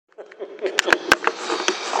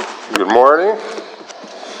Good morning.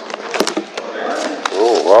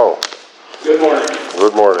 Oh, wow. Good morning.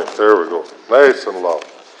 Good morning. There we go. Nice and low.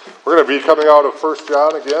 We're going to be coming out of 1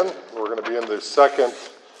 John again. We're going to be in the second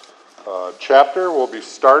chapter. We'll be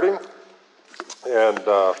starting. And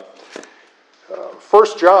 1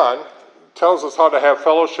 John tells us how to have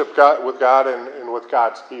fellowship with God and with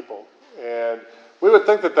God's people. And we would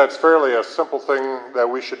think that that's fairly a simple thing that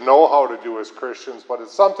we should know how to do as Christians, but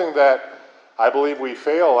it's something that I believe we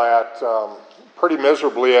fail at pretty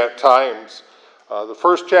miserably at times. The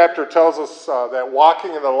first chapter tells us that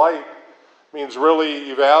walking in the light means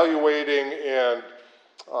really evaluating and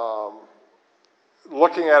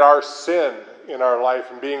looking at our sin in our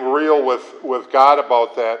life and being real with God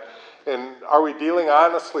about that. And are we dealing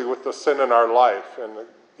honestly with the sin in our life? And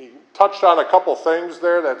he touched on a couple things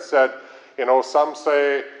there that said, some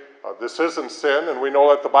say this isn't sin, and we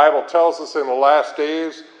know that the Bible tells us in the last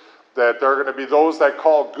days that there are going to be those that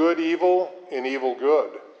call good evil and evil good.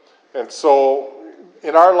 And so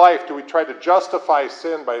in our life, do we try to justify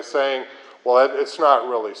sin by saying, well, it's not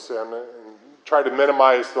really sin, and try to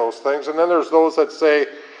minimize those things? And then there's those that say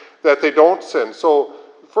that they don't sin. So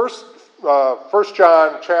First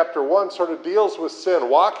John chapter 1 sort of deals with sin,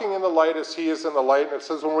 walking in the light as he is in the light. And it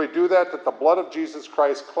says when we do that the blood of Jesus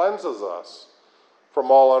Christ cleanses us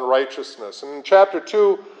from all unrighteousness. And in chapter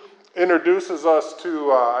 2, introduces us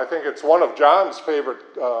to, I think it's one of John's favorite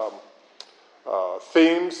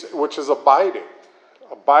themes, which is abiding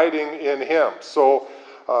in him. So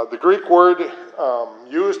the Greek word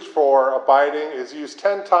used for abiding is used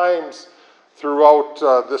 10 times throughout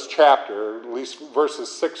this chapter, at least verses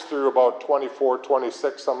 6 through about 24,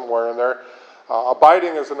 26, somewhere in there.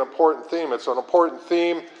 Abiding is an important theme. It's an important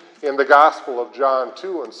theme in the Gospel of John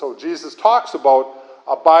too. And so Jesus talks about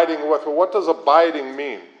abiding with. Well, what does abiding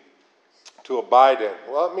mean? To abide in.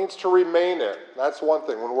 Well, it means to remain in. That's one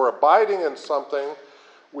thing. When we're abiding in something,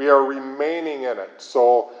 we are remaining in it.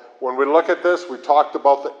 So when we look at this, we talked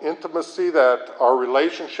about the intimacy that our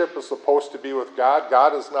relationship is supposed to be with God.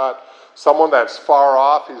 God is not someone that's far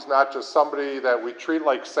off. He's not just somebody that we treat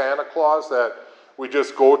like Santa Claus that we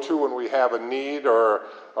just go to when we have a need or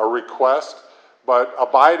a request. But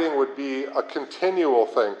abiding would be a continual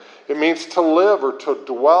thing. It means to live or to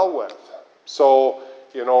dwell with. So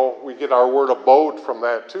we get our word abode from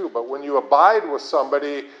that too. But when you abide with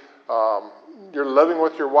somebody, you're living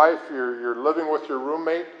with your wife, you're living with your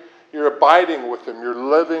roommate, you're abiding with them, you're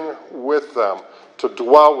living with them, to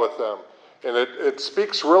dwell with them. And it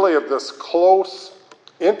speaks really of this close,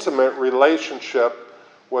 intimate relationship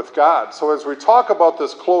with God. So as we talk about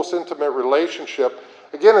this close, intimate relationship,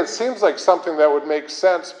 again, it seems like something that would make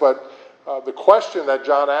sense, but the question that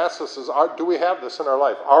John asks us is, do we have this in our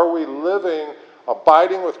life? Are we living,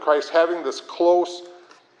 abiding with Christ, having this close,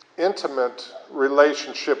 intimate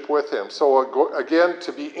relationship with him? So again,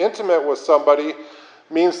 to be intimate with somebody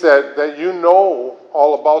means that you know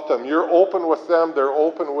all about them. You're open with them, they're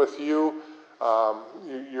open with you.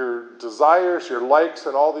 Your desires, your likes,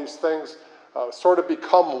 and all these things sort of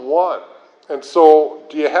become one. And so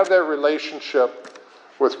do you have that relationship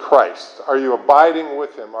with Christ? Are you abiding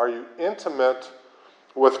with him? Are you intimate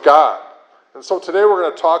with God? And so today we're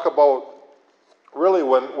going to talk about really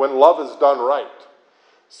when love is done right.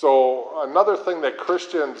 So another thing that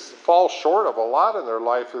Christians fall short of a lot in their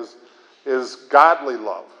life is godly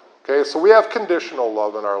love. Okay, so we have conditional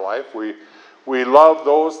love in our life. We love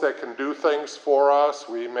those that can do things for us.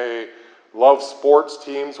 We may love sports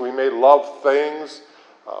teams. We may love things.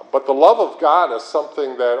 But the love of God is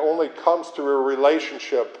something that only comes through a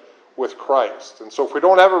relationship with Christ. And so if we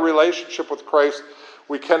don't have a relationship with Christ,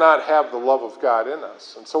 we cannot have the love of God in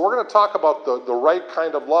us. And so we're going to talk about the right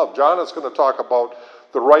kind of love. John is going to talk about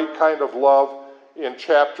the right kind of love in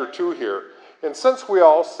chapter 2 here. And since we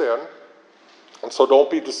all sin, and so don't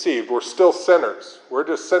be deceived, we're still sinners. We're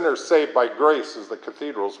just sinners saved by grace, as the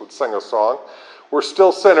cathedrals would sing a song. We're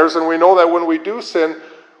still sinners, and we know that when we do sin,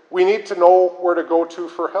 we need to know where to go to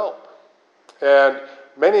for help. And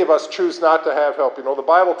many of us choose not to have help. The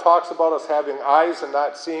Bible talks about us having eyes and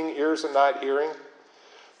not seeing, ears and not hearing.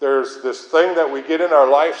 There's this thing that we get in our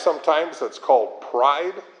life sometimes that's called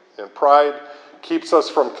pride, and pride keeps us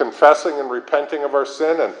from confessing and repenting of our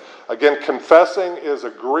sin. And again, confessing is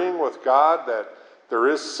agreeing with God that there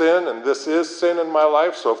is sin, and this is sin in my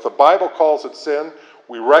life. So if the Bible calls it sin,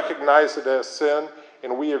 we recognize it as sin,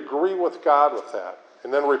 and we agree with God with that.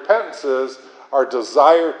 And then repentance is our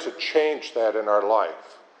desire to change that in our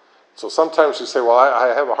life. So sometimes you say, well, I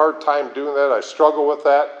have a hard time doing that. I struggle with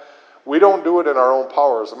that. We don't do it in our own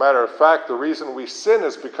power. As a matter of fact, the reason we sin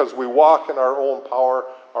is because we walk in our own power,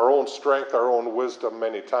 our own strength, our own wisdom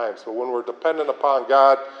many times. But when we're dependent upon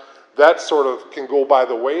God, that sort of can go by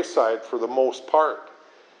the wayside for the most part.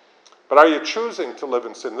 But are you choosing to live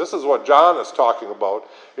in sin? This is what John is talking about.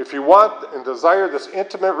 If you want and desire this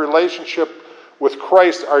intimate relationship with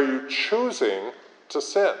Christ, are you choosing to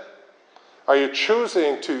sin? Are you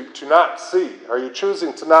choosing to not see? Are you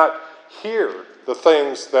choosing to not hear the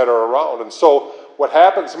things that are around? And so what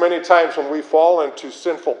happens many times when we fall into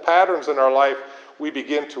sinful patterns in our life, we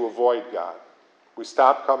begin to avoid God. We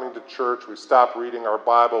stop coming to church. We stop reading our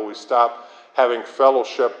Bible. We stop having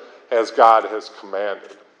fellowship as God has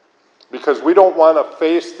commanded. Because we don't want to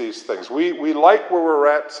face these things. We like where we're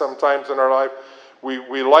at sometimes in our life.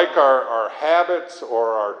 We like our habits or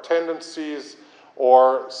our tendencies,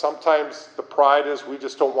 or sometimes the pride is we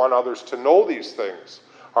just don't want others to know these things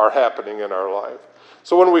are happening in our life.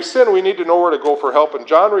 So when we sin, we need to know where to go for help. And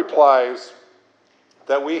John replies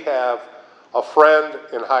that we have a friend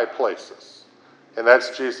in high places, and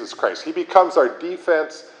that's Jesus Christ. He becomes our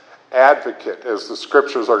defense advocate, as the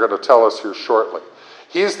scriptures are going to tell us here shortly.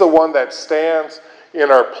 He's the one that stands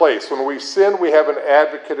in our place. When we sin, we have an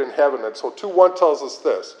advocate in heaven. And so 2:1 tells us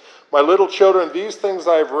this: "My little children, these things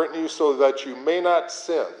I have written you so that you may not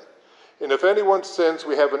sin. And if anyone sins,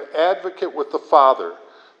 we have an advocate with the Father,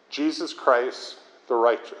 Jesus Christ the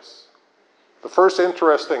righteous." The first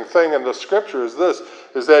interesting thing in the scripture is this,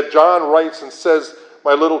 is that John writes and says,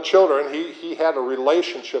 "My little children," he had a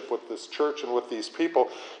relationship with this church and with these people.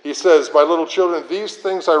 He says, "My little children, these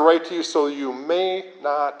things I write to you so you may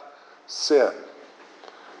not sin."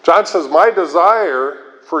 John says, my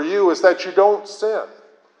desire for you is that you don't sin.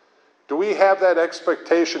 Do we have that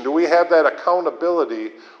expectation? Do we have that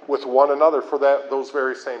accountability with one another for those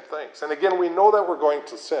very same things? And again, we know that we're going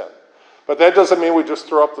to sin. But that doesn't mean we just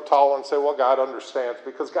throw up the towel and say, well, God understands,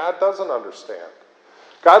 because God doesn't understand.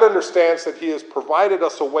 God understands that He has provided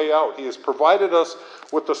us a way out. He has provided us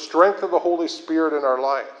with the strength of the Holy Spirit in our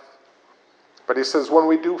life. But He says when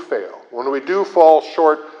we do fail, when we do fall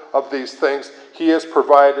short of these things, He has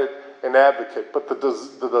provided an advocate. But the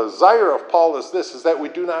desire of Paul is this, is that we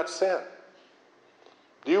do not sin.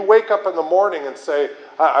 Do you wake up in the morning and say,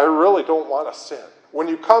 I really don't want to sin? When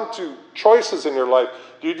you come to choices in your life,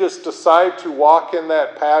 do you just decide to walk in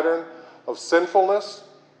that pattern of sinfulness?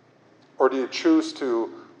 Or do you choose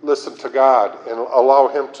to listen to God and allow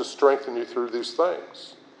Him to strengthen you through these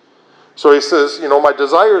things? So he says, my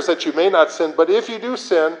desire is that you may not sin, but if you do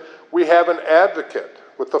sin, we have an advocate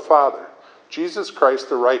with the Father, Jesus Christ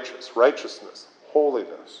the righteous, righteousness,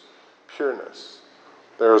 holiness, pureness.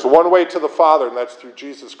 There is one way to the Father, and that's through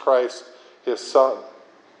Jesus Christ, His Son.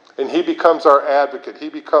 And He becomes our advocate. He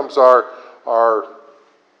becomes our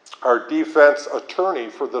defense attorney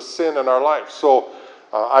for the sin in our life. So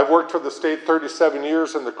I've worked for the state 37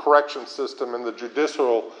 years in the correction system, in the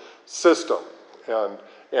judicial system.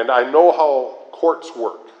 And I know how courts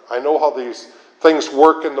work. I know how these things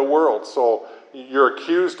work in the world. So you're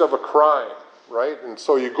accused of a crime, right? And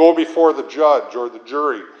so you go before the judge or the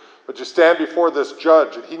jury. But you stand before this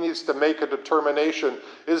judge, and he needs to make a determination.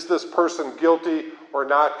 Is this person guilty or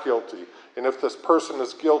not guilty? And if this person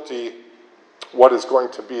is guilty, what is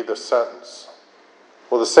going to be the sentence?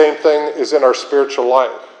 Well, the same thing is in our spiritual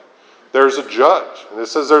life. There's a judge. And it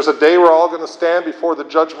says there's a day we're all going to stand before the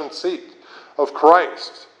judgment seat of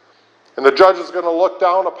Christ. And the judge is going to look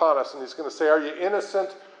down upon us, and he's going to say, are you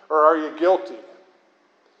innocent or are you guilty?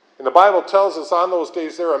 And the Bible tells us on those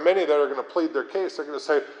days there are many that are going to plead their case. They're going to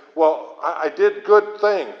say, well, I did good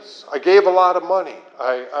things. I gave a lot of money.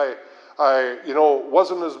 I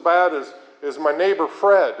wasn't as bad as my neighbor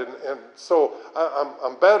Fred, and so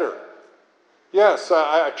I'm better. Yes,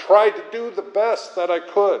 I tried to do the best that I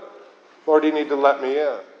could. Lord, you need to let me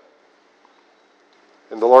in.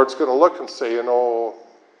 And the Lord's going to look and say,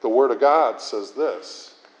 the Word of God says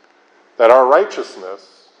this, that our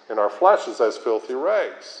righteousness in our flesh is as filthy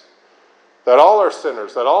rags. That all are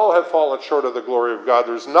sinners, that all have fallen short of the glory of God.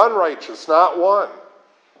 There's none righteous, not one.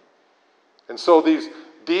 And so these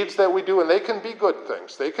deeds that we do, and they can be good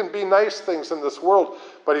things, they can be nice things in this world,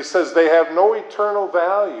 but he says they have no eternal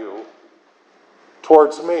value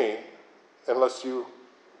towards me unless you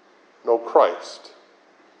know Christ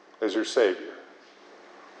as your Savior.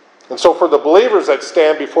 And so for the believers that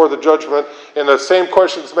stand before the judgment, and the same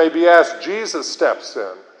questions may be asked, Jesus steps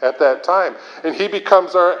in at that time, and He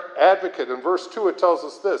becomes our advocate. In verse 2 it tells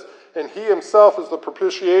us this, and He Himself is the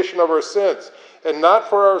propitiation of our sins, and not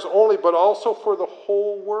for ours only, but also for the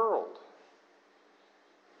whole world.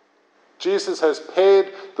 Jesus has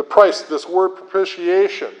paid the price. This word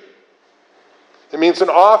propitiation, it means an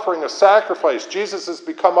offering, a sacrifice. Jesus has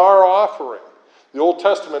become our offering. The Old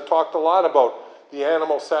Testament talked a lot about the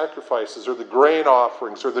animal sacrifices or the grain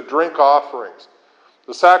offerings or the drink offerings.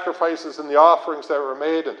 the sacrifices and the offerings that were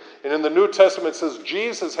made. And in the New Testament it says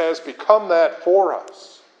Jesus has become that for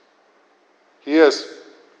us. He has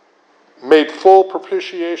made full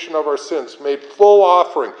propitiation of our sins, made full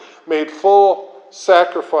offering, made full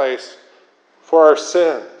sacrifice for our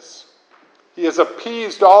sins. He has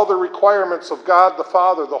appeased all the requirements of God the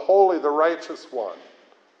Father, the holy, the righteous one.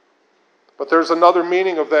 But there's another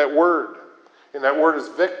meaning of that word, and that word is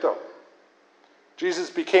victim. Jesus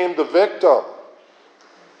became the victim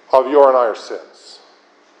of your and our sins.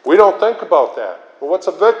 We don't think about that. But what's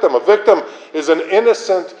a victim? A victim is an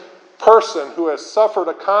innocent person who has suffered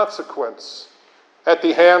a consequence at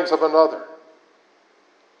the hands of another.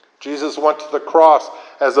 Jesus went to the cross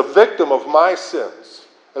as a victim of my sins,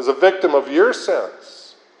 as a victim of your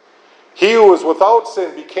sins. He who was without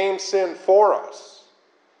sin became sin for us.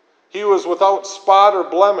 He who was without spot or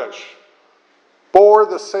blemish bore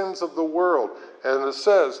the sins of the world. And it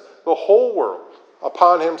says, the whole world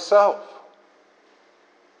upon himself.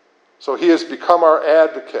 So he has become our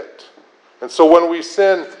advocate. And so when we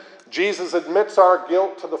sin, Jesus admits our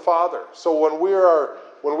guilt to the Father. So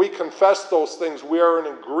when we confess those things, we are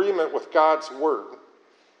in agreement with God's word.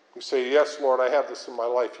 We say, yes, Lord, I have this in my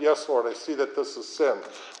life. Yes, Lord, I see that this is sin.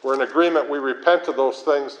 We're in agreement. We repent of those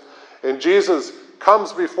things. And Jesus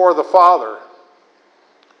comes before the Father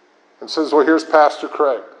and says, well, here's Pastor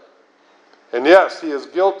Craig. And yes, he is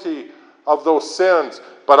guilty of those sins,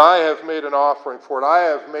 but I have made an offering for it. I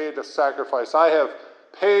have made a sacrifice. I have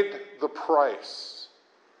paid the price.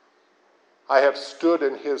 I have stood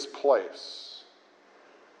in his place.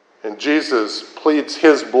 And Jesus pleads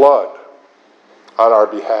his blood on our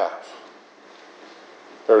behalf.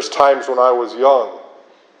 There's times when I was young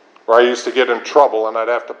where I used to get in trouble and I'd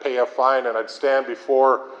have to pay a fine and I'd stand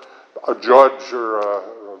before a judge or a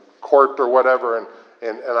court or whatever and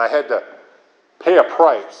I had to pay a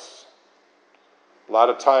price. A lot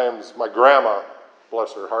of times my grandma,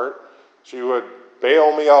 bless her heart, she would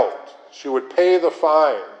bail me out. She would pay the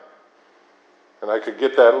fine. And I could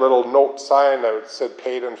get that little note sign that said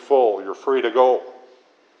paid in full, you're free to go.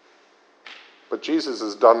 But Jesus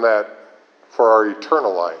has done that for our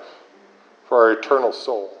eternal life, for our eternal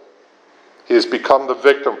soul. He has become the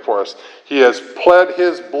victim for us. He has pled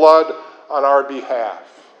his blood on our behalf.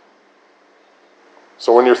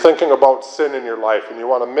 So when you're thinking about sin in your life and you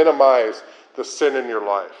want to minimize the sin in your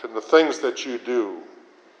life and the things that you do,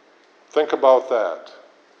 think about that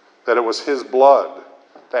it was his blood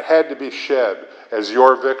that had to be shed as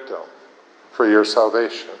your victim for your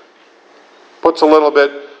salvation. Puts a little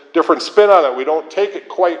bit different spin on it. We don't take it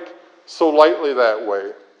quite so lightly that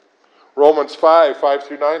way. Romans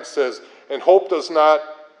 5:5-9 says, and hope does not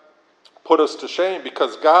put us to shame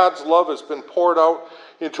because God's love has been poured out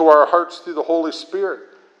into our hearts through the Holy Spirit.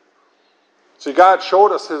 See, God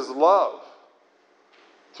showed us his love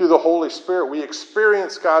through the Holy Spirit. We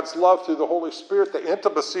experience God's love through the Holy Spirit. The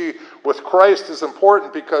intimacy with Christ is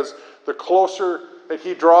important because the closer that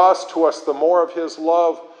he draws to us, the more of his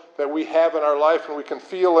love that we have in our life and we can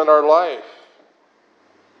feel in our life.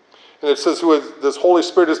 And it says this Holy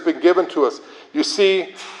Spirit has been given to us. You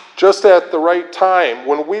see, just at the right time,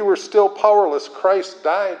 when we were still powerless, Christ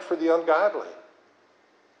died for the ungodly.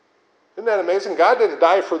 Isn't that amazing? God didn't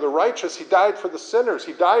die for the righteous. He died for the sinners.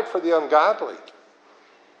 He died for the ungodly.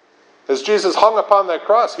 As Jesus hung upon that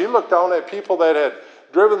cross, he looked down at people that had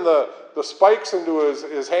driven the spikes into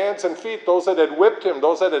his hands and feet, those that had whipped him,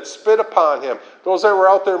 those that had spit upon him, those that were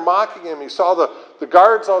out there mocking him. He saw the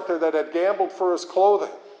guards out there that had gambled for his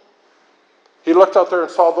clothing. He looked out there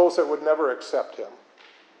and saw those that would never accept him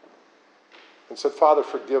and said, Father,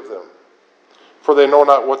 forgive them, for they know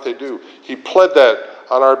not what they do. He pled that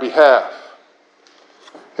on our behalf.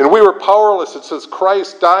 And we were powerless. It says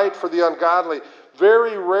Christ died for the ungodly.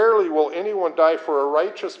 Very rarely will anyone die for a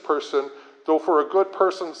righteous person, though for a good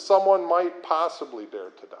person someone might possibly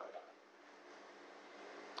dare to die.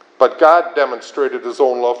 But God demonstrated his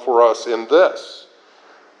own love for us in this,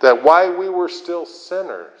 that while we were still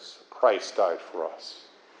sinners, Christ died for us.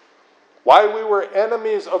 While we were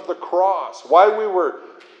enemies of the cross, while we were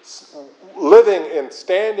living and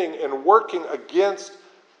standing and working against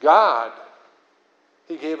God,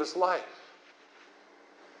 he gave his life.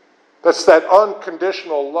 That's that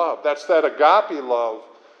unconditional love. That's that agape love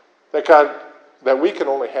that we can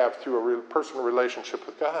only have through a personal relationship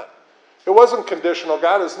with God. It wasn't conditional.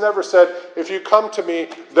 God has never said, if you come to me,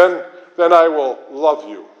 then I will love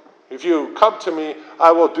you. If you come to me,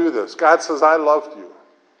 I will do this. God says, I loved you.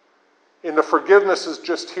 And the forgiveness is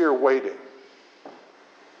just here waiting.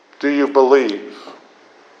 Do you believe?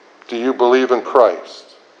 Do you believe in Christ?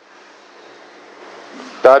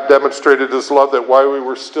 God demonstrated his love that while we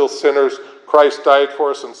were still sinners, Christ died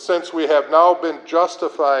for us. And since we have now been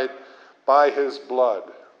justified by his blood,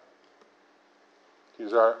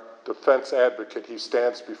 he's our defense advocate. He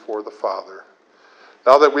stands before the Father.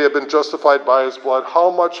 Now that we have been justified by his blood,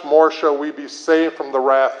 how much more shall we be saved from the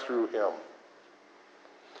wrath through him?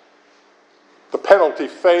 The penalty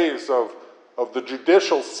phase of the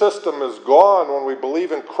judicial system is gone when we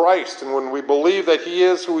believe in Christ and when we believe that he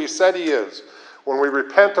is who he said he is. When we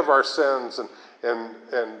repent of our sins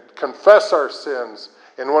and confess our sins,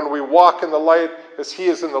 and when we walk in the light as he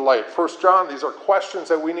is in the light. 1 John, these are questions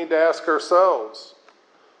that we need to ask ourselves.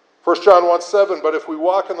 1 John 1:7, but if we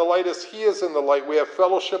walk in the light as he is in the light, we have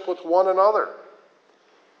fellowship with one another.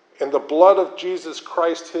 And the blood of Jesus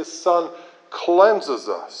Christ, his Son, cleanses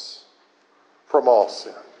us from all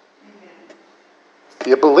sin. Do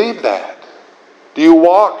you believe that? Do you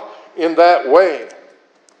walk in that way?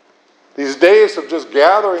 These days of just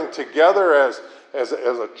gathering together as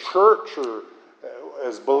a church or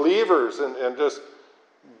as believers and just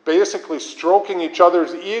basically stroking each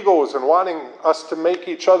other's egos and wanting us to make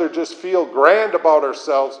each other just feel grand about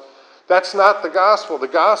ourselves, that's not the gospel. The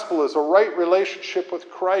gospel is a right relationship with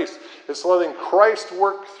Christ. It's letting Christ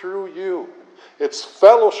work through you. It's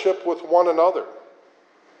fellowship with one another.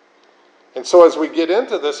 And so as we get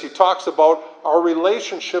into this, he talks about our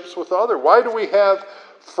relationships with others. Why do we have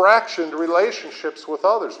fractioned relationships with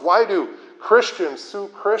others? Why do Christians sue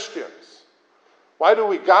Christians? Why do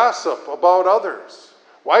we gossip about others?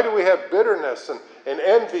 Why do we have bitterness and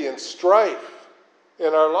envy and strife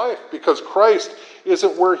in our life? Because Christ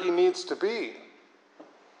isn't where he needs to be.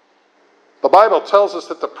 The Bible tells us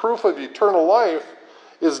that the proof of eternal life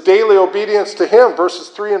is daily obedience to him. Verses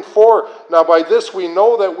 3 and 4. Now by this we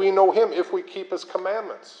know that we know him if we keep his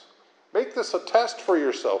commandments. Make this a test for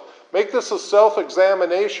yourself. Make this a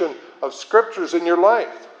self-examination of scriptures in your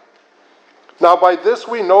life. Now by this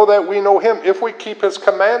we know that we know him if we keep his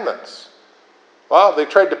commandments. Wow, they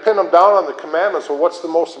tried to pin him down on the commandments. Well, what's the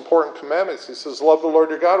most important commandments? He says, love the Lord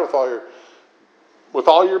your God with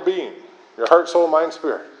all your being, your heart, soul, mind,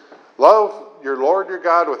 spirit. Love your Lord your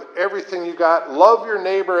God with everything you got. Love your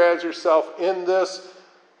neighbor as yourself. In this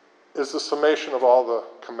is the summation of all the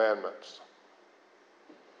commandments.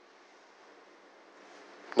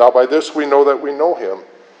 Now by this we know that we know him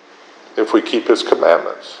if we keep his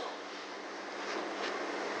commandments.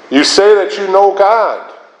 You say that you know God.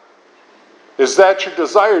 Is that your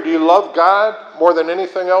desire? Do you love God more than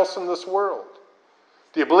anything else in this world?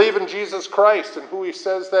 Do you believe in Jesus Christ and who he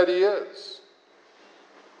says that he is?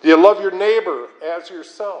 Do you love your neighbor as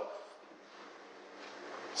yourself?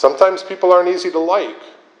 Sometimes people aren't easy to like,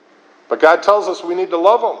 but God tells us we need to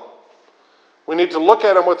love them. We need to look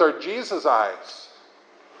at them with our Jesus eyes.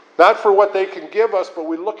 Not for what they can give us, but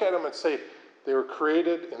we look at them and say, they were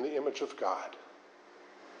created in the image of God.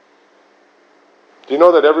 Do you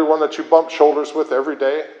know that everyone that you bump shoulders with every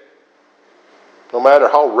day, no matter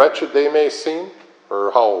how wretched they may seem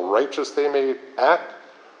or how righteous they may act,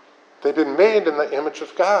 they've been made in the image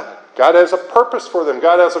of God. God has a purpose for them.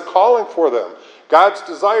 God has a calling for them. God's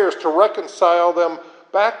desire is to reconcile them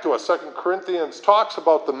back to us. 2 Corinthians talks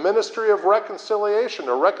about the ministry of reconciliation,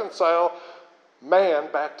 to reconcile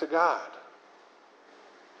man back to God.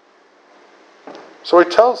 So he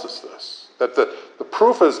tells us this, that the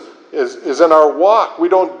proof is in our walk. We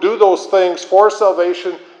don't do those things for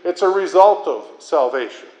salvation. It's a result of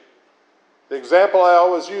salvation. The example I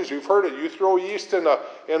always use, you've heard it. You throw yeast in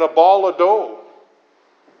a ball of dough.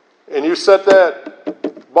 And you set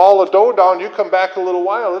that ball of dough down, you come back a little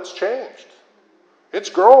while, it's changed. It's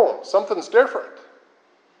grown. Something's different.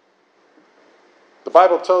 The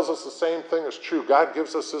Bible tells us the same thing is true. God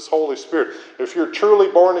gives us His Holy Spirit. If you're truly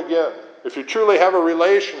born again, if you truly have a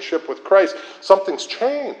relationship with Christ, something's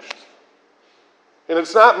changed. And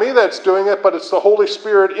it's not me that's doing it, but it's the Holy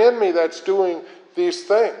Spirit in me that's doing these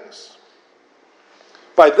things.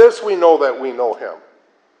 By this we know that we know Him.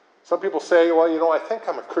 Some people say, well, I think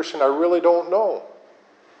I'm a Christian. I really don't know.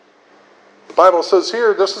 The Bible says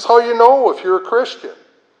here, this is how you know if you're a Christian.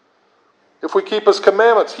 If we keep His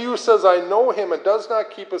commandments. He who says, I know Him and does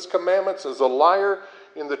not keep His commandments is a liar,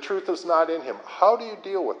 and the truth is not in him. How do you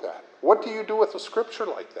deal with that? What do you do with a scripture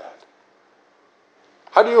like that?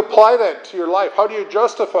 How do you apply that to your life? How do you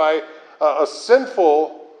justify a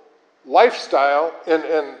sinful lifestyle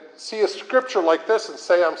and see a scripture like this and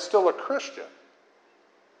say, I'm still a Christian?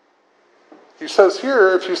 He says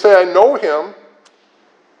here, if you say, I know Him,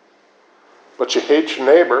 but you hate your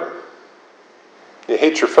neighbor, you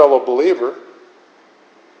hate your fellow believer,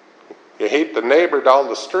 you hate the neighbor down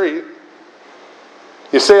the street,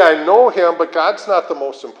 you say, I know Him, but God's not the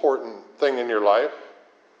most important thing in your life.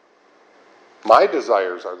 My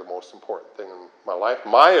desires are the most important thing in my life.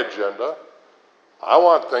 My agenda. I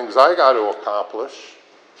want things I got to accomplish.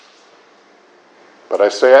 But I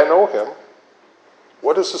say I know him.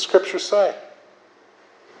 What does the scripture say?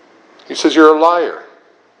 He says you're a liar,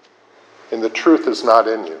 and the truth is not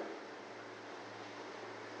in you.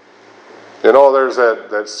 You know, there's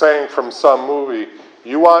that saying from some movie,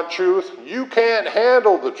 you want truth? You can't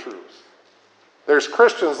handle the truth. There's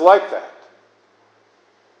Christians like that.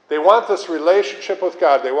 They want this relationship with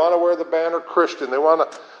God. They want to wear the banner Christian. They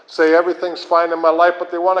want to say everything's fine in my life,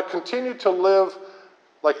 but they want to continue to live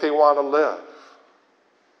like they want to live.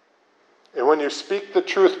 And when you speak the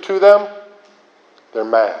truth to them, they're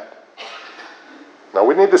mad. Now,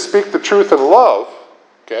 we need to speak the truth in love.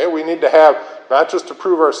 Okay, we need to have, not just to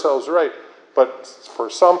prove ourselves right, but for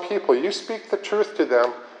some people, you speak the truth to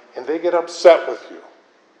them, and they get upset with you.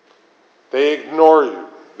 They ignore you.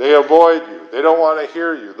 They avoid you. They don't want to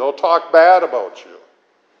hear you. They'll talk bad about you.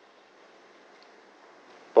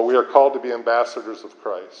 But we are called to be ambassadors of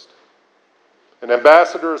Christ. An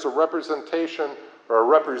ambassador is a representation or a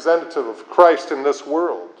representative of Christ in this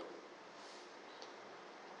world.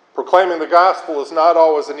 Proclaiming the gospel is not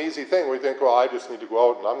always an easy thing. We think, well, I just need to go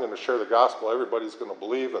out and I'm going to share the gospel. Everybody's going to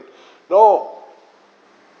believe. And no.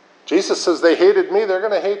 Jesus says they hated me. They're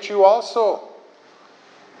going to hate you also.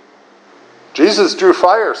 Jesus drew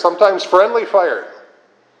fire, sometimes friendly fire.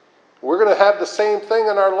 We're going to have the same thing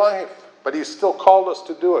in our life. But he's still called us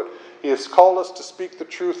to do it. He has called us to speak the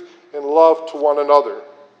truth in love to one another.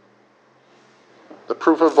 The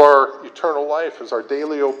proof of our eternal life is our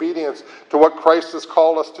daily obedience to what Christ has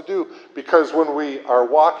called us to do. Because when we are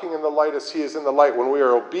walking in the light as he is in the light, when we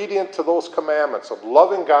are obedient to those commandments of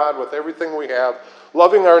loving God with everything we have,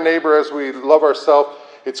 loving our neighbor as we love ourselves,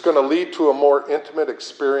 it's going to lead to a more intimate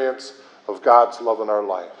experience of God's love in our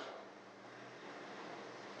life.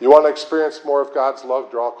 You want to experience more of God's love?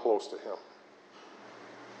 Draw close to him.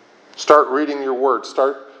 Start reading your word.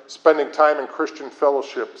 Start spending time in Christian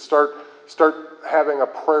fellowship. Start having a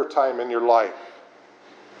prayer time in your life.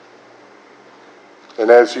 And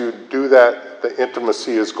as you do that, the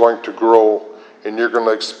intimacy is going to grow and you're going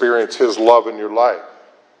to experience his love in your life.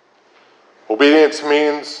 Obedience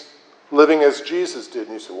means living as Jesus did.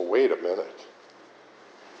 And you say, well, wait a minute.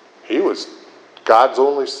 He was God's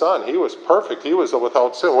only son. He was perfect. He was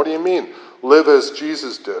without sin. What do you mean? Live as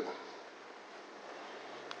Jesus did.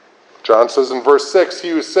 John says in verse 6, he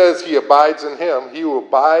who says he abides in him, he who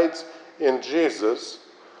abides in Jesus.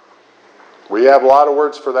 We have a lot of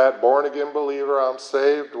words for that. Born again believer, I'm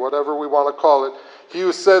saved, whatever we want to call it. He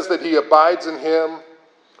who says that he abides in him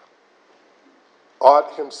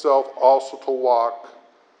ought himself also to walk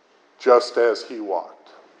just as he walked.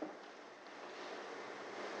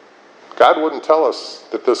 God wouldn't tell us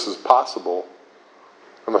that this is possible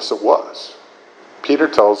unless it was. Peter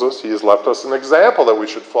tells us he has left us an example that we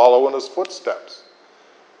should follow in his footsteps.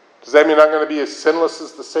 Does that mean I'm going to be as sinless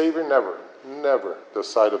as the Savior? Never. Never this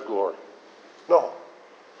side of glory. No.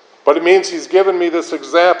 But it means he's given me this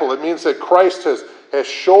example. It means that Christ has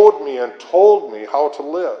showed me and told me how to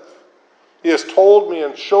live. He has told me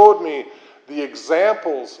and showed me the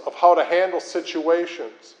examples of how to handle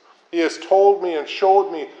situations. He has told me and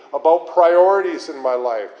showed me about priorities in my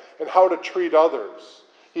life and how to treat others.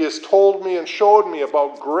 He has told me and showed me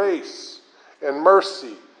about grace and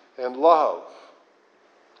mercy and love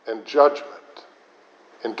and judgment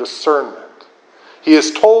and discernment. He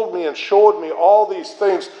has told me and showed me all these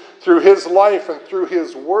things through his life and through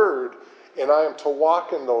his word, and I am to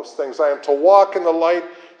walk in those things. I am to walk in the light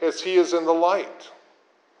as he is in the light.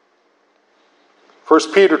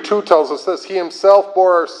 1 Peter 2 tells us this, he himself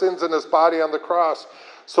bore our sins in his body on the cross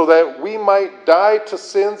so that we might die to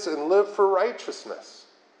sins and live for righteousness.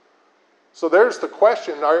 So there's the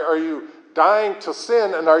question, are you dying to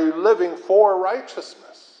sin and are you living for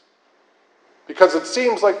righteousness? Because it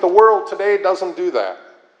seems like the world today doesn't do that.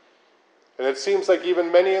 And it seems like even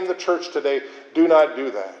many in the church today do not do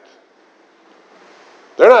that.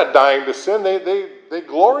 They're not dying to sin, they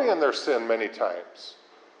glory in their sin many times.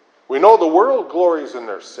 We know the world glories in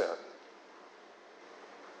their sin.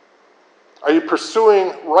 Are you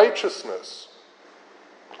pursuing righteousness?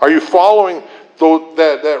 Are you following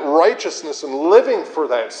that righteousness and living for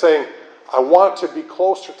that, saying, I want to be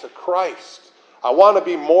closer to Christ. I want to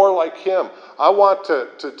be more like him. I want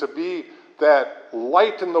to be that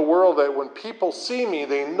light in the world that when people see me,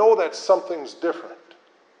 they know that something's different.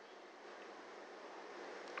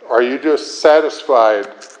 Are you just satisfied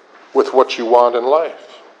with what you want in life?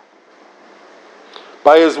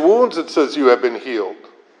 By his wounds, it says you have been healed.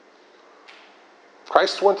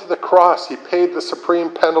 Christ went to the cross. He paid the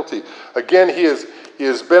supreme penalty. Again, he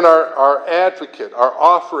has been our advocate, our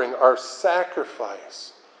offering, our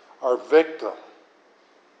sacrifice, our victim.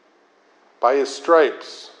 By his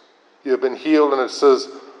stripes, you have been healed, and it says,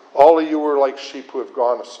 all of you were like sheep who have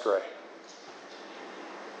gone astray.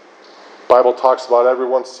 The Bible talks about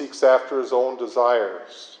everyone seeks after his own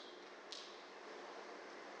desires.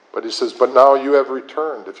 But he says, but now you have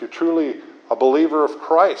returned. If you're truly a believer of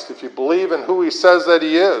Christ, if you believe in who he says that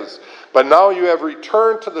he is, but now you have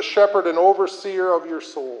returned to the shepherd and overseer of your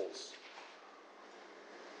souls.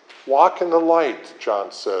 Walk in the light,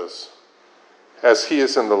 John says, as he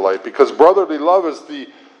is in the light. Because brotherly love is the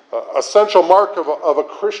essential mark of a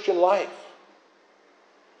Christian life.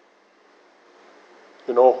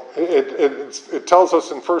 You know, it tells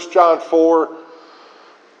us in 1 John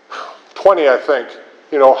 4:20, I think,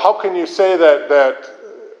 you know, how can you say that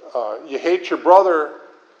you hate your brother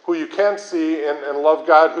who you can see and love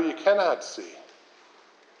God who you cannot see?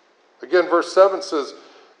 Again, verse 7 says,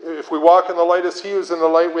 if we walk in the light as he is in the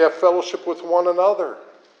light, we have fellowship with one another.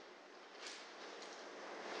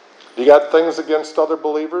 You got things against other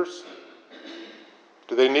believers?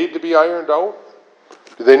 Do they need to be ironed out?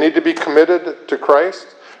 Do they need to be committed to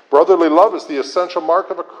Christ? Brotherly love is the essential mark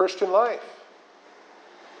of a Christian life.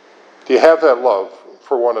 Do you have that love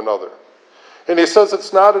for one another? And he says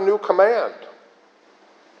it's not a new command.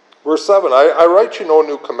 Verse 7, I write you no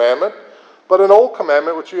new commandment, but an old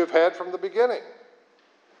commandment which you have had from the beginning.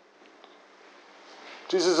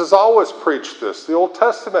 Jesus has always preached this. The Old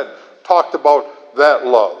Testament talked about that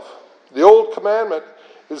love. The old commandment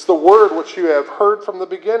is the word which you have heard from the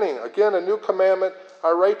beginning. Again, a new commandment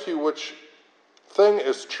I write to you, which thing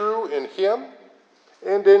is true in him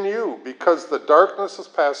and in you, because the darkness is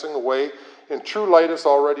passing away and true light is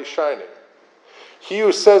already shining. He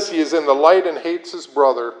who says he is in the light and hates his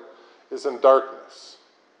brother is in darkness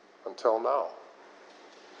until now.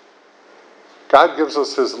 God gives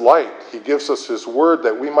us his light. He gives us his word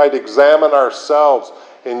that we might examine ourselves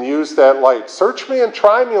and use that light. Search me and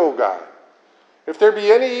try me, O God. If there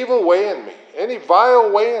be any evil way in me, any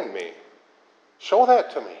vile way in me, show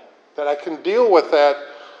that to me, that I can deal with that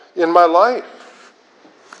in my life.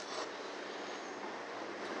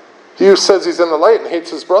 He who says he's in the light and hates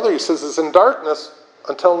his brother, he says is in darkness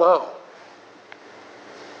until now.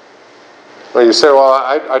 Well, you say, well,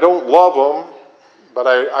 I don't love him, but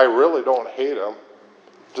I really don't hate him.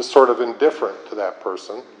 Just sort of indifferent to that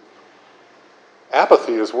person.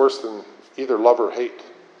 Apathy is worse than either love or hate.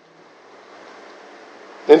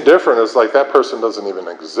 Indifferent is like that person doesn't even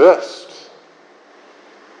exist.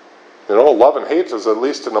 You know, love and hate is at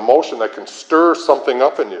least an emotion that can stir something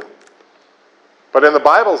up in you. But in the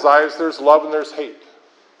Bible's eyes, there's love and there's hate.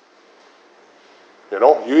 You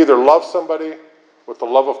know, you either love somebody with the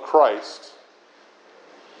love of Christ,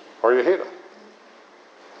 or you hate them.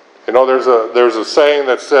 You know, there's a saying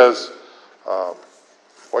that says,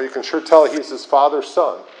 well, you can sure tell he's his father's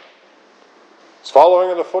son. He's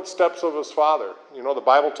following in the footsteps of his father. You know, the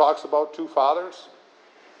Bible talks about two fathers.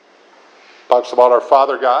 It talks about our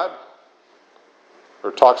Father God, or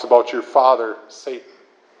it talks about your father, Satan.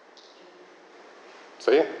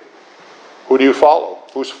 See? Who do you follow?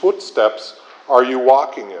 Whose footsteps are you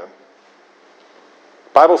walking in?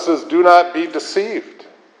 The Bible says, do not be deceived.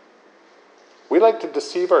 We like to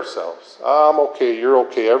deceive ourselves. I'm okay, you're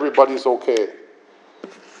okay, everybody's okay.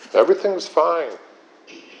 Everything's fine.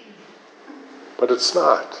 But it's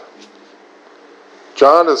not.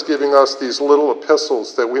 John is giving us these little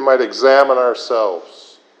epistles that we might examine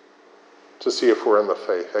ourselves to see if we're in the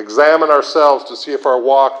faith. Examine ourselves to see if our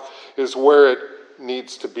walk is where it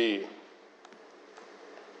needs to be.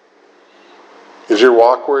 Is your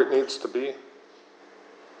walk where it needs to be?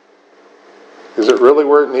 Is it really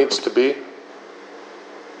where it needs to be?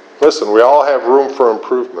 Listen, we all have room for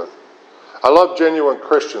improvement. I love genuine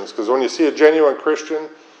Christians, because when you see a genuine Christian,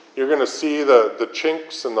 you're going to see the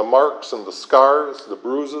chinks and the marks and the scars, the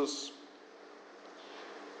bruises.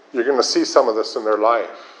 You're going to see some of this in their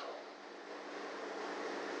life.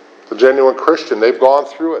 The genuine Christian, they've gone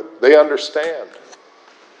through it. They understand.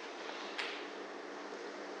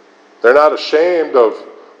 They're not ashamed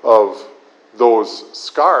of those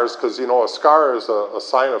scars, because, you know, a scar is a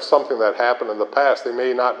sign of something that happened in the past. They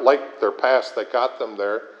may not like their past that got them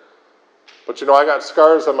there. But, you know, I got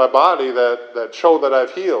scars on my body that show that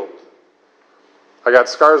I've healed. I got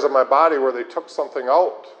scars on my body where they took something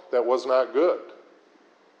out that was not good,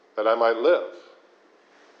 that I might live.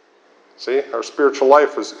 See, our spiritual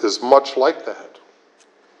life is much like that.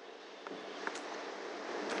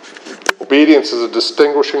 Obedience is a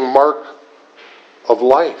distinguishing mark of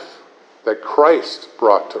life that Christ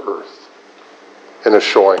brought to earth. and is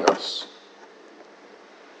showing us.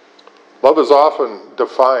 Love is often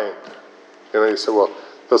defined. You say, well,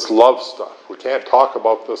 this love stuff. We can't talk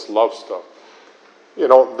about this love stuff.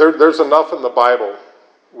 There's enough in the Bible.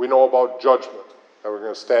 We know about judgment, that we're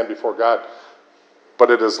going to stand before God.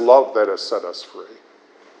 But it is love that has set us free.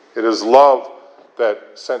 It is love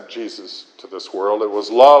that sent Jesus to this world. It was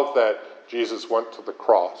love that Jesus went to the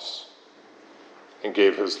cross and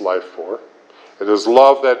gave his life for. It is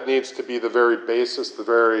love that needs to be the very basis, the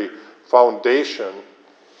very foundation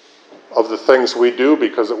of the things we do,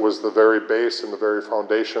 because it was the very base and the very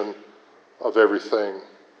foundation of everything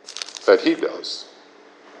that he does.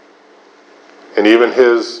 And even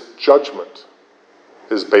his judgment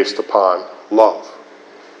is based upon love.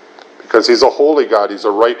 Because he's a holy God, he's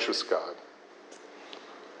a righteous God.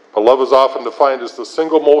 But love is often defined as the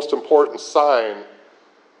single most important sign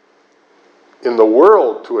in the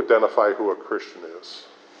world to identify who a Christian is.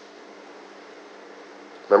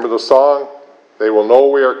 Remember the song? They will know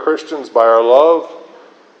we are Christians by our love.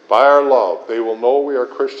 By our love. They will know we are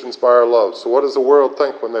Christians by our love. So what does the world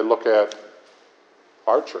think when they look at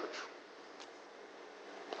our church?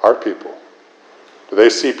 Our people? Do they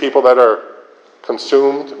see people that are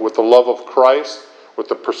consumed with the love of Christ, with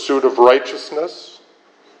the pursuit of righteousness?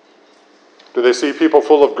 Do they see people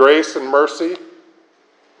full of grace and mercy?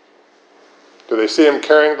 Do they see him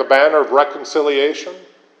carrying the banner of reconciliation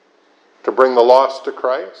to bring the lost to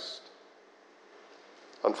Christ?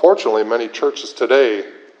 Unfortunately, many churches today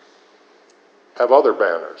have other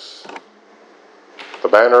banners. The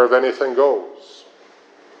banner of anything goes.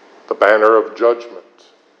 The banner of judgment.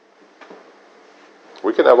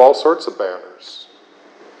 We can have all sorts of banners.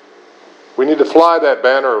 We need to fly that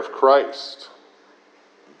banner of Christ.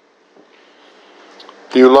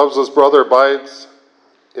 He who loves his brother abides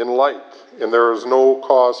in light, and there is no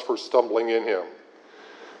cause for stumbling in him.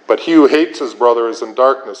 But he who hates his brother is in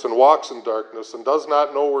darkness and walks in darkness and does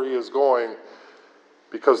not know where he is going,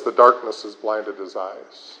 because the darkness has blinded his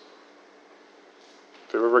eyes.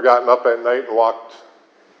 Have you ever gotten up at night and walked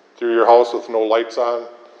through your house with no lights on?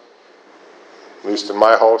 At least in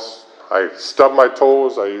my house, I stubbed my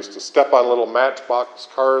toes. I used to step on little matchbox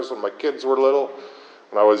cars when my kids were little.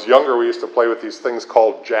 When I was younger, we used to play with these things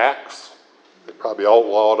called jacks. They probably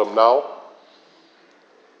outlawed them now.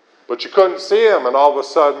 But you couldn't see them, and all of a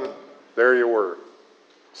sudden, there you were,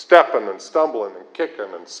 stepping and stumbling and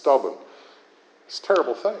kicking and stubbing. It's a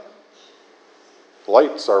terrible thing.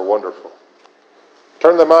 Lights are wonderful.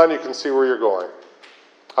 Turn them on, you can see where you're going.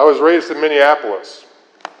 I was raised in Minneapolis.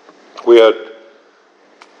 We had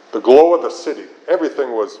the glow of the city. Everything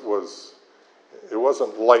it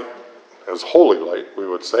wasn't light as holy light, we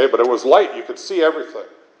would say, but it was light. You could see everything.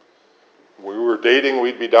 When we were dating,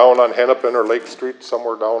 we'd be down on Hennepin or Lake Street,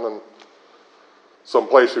 somewhere down in some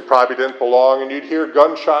place we probably didn't belong, and you'd hear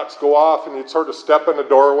gunshots go off, and you'd sort of step in the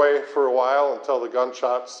doorway for a while until the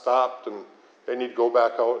gunshots stopped, and then you'd go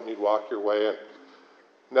back out and you'd walk your way, and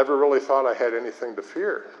never really thought I had anything to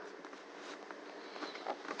fear.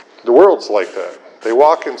 The world's like that. They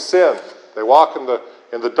walk in sin. They walk in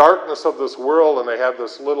the darkness of this world, and they have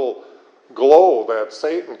this little glow that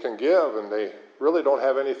Satan can give, and they really don't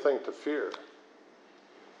have anything to fear.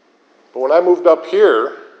 But when I moved up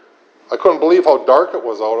here, I couldn't believe how dark it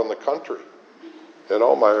was out in the country.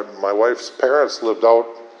 My wife's parents lived out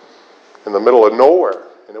in the middle of nowhere,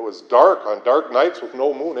 and it was dark on dark nights with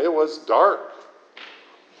no moon. It was dark.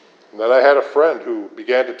 And then I had a friend who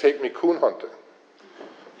began to take me coon hunting,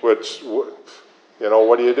 which,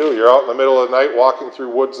 what do? You're out in the middle of the night walking through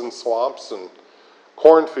woods and swamps and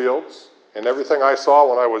cornfields, and everything I saw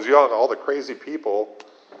when I was young, all the crazy people,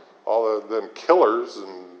 all of them killers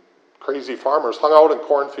and crazy farmers hung out in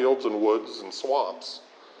cornfields and woods and swamps.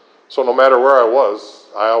 So no matter where I was,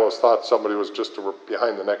 I always thought somebody was just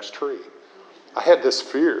behind the next tree. I had this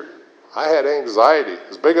fear. I had anxiety.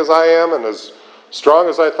 As big as I am and as strong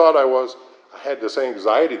as I thought I was, I had this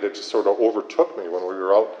anxiety that just sort of overtook me when we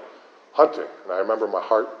were out hunting. And I remember my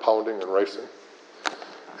heart pounding and racing.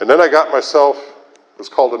 And then I got myself, it was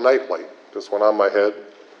called a nightlight, just went on my head.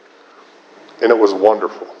 And it was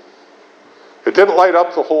wonderful. It didn't light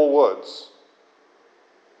up the whole woods,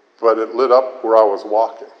 but it lit up where I was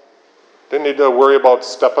walking. Didn't need to worry about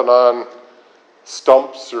stepping on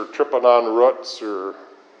stumps or tripping on roots or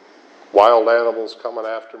wild animals coming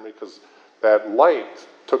after me, because that light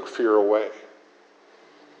took fear away.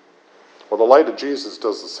 Well, the light of Jesus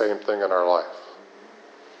does the same thing in our life.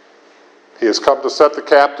 He has come to set the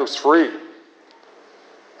captives free.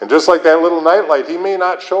 And just like that little nightlight, he may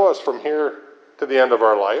not show us from here to the end of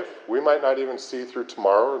our life. We might not even see through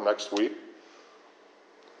tomorrow or next week.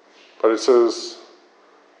 But it says,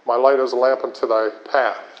 My light is a lamp unto thy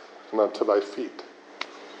path and unto thy feet.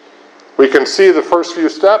 We can see the first few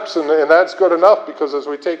steps, and that's good enough, because as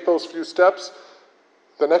we take those few steps,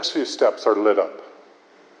 the next few steps are lit up.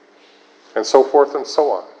 And so forth and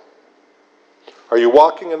so on. Are you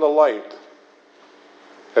walking in the light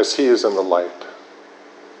as he is in the light?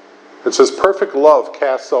 It says perfect love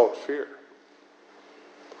casts out fear.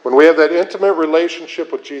 When we have that intimate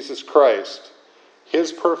relationship with Jesus Christ,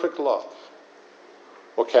 his perfect love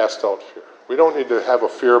will cast out fear. We don't need to have a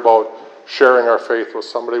fear about sharing our faith with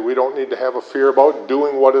somebody. We don't need to have a fear about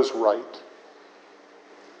doing what is right,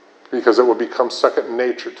 because it will become second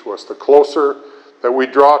nature to us. The closer that we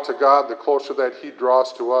draw to God, the closer that he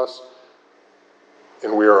draws to us,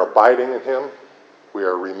 and we are abiding in him, we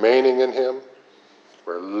are remaining in him,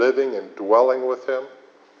 we're living and dwelling with him,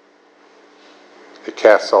 it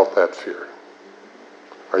casts out that fear.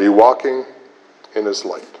 Are you walking in his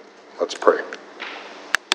light? Let's pray.